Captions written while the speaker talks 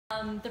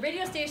The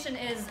radio station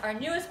is our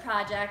newest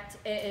project.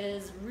 It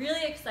is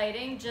really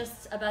exciting.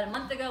 Just about a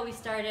month ago, we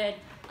started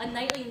a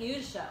nightly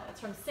news show.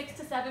 It's from 6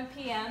 to 7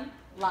 p.m.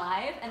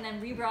 live, and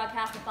then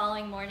rebroadcast the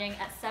following morning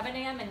at 7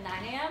 a.m. and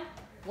 9 a.m.,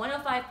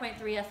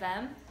 105.3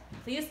 FM.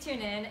 Please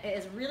tune in. It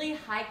is really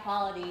high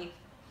quality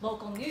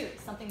local news,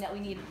 something that we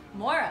need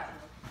more of.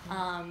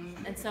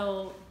 And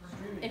so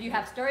if you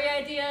have story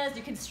ideas,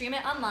 you can stream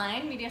it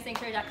online,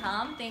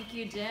 mediasanctuary.com. Thank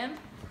you, Jim.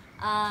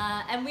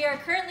 And we are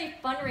currently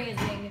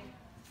fundraising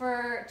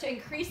to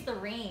increase the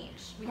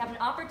range. We have an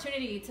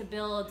opportunity to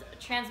build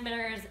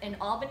transmitters in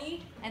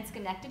Albany and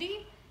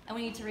Schenectady, and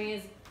we need to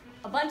raise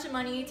a bunch of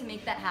money to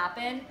make that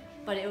happen,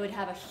 but it would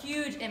have a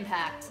huge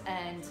impact.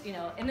 And you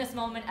know, in this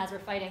moment, as we're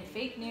fighting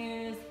fake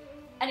news,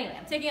 anyway,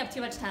 I'm taking up too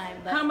much time.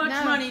 But how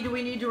much money do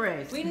we need to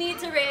raise? We need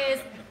to raise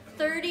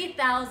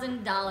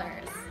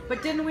 $30,000.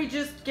 But didn't we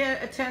just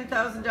get a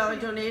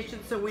 $10,000 donation,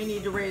 so we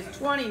need to raise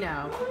 20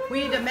 now?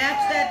 We need to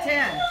match that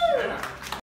 10.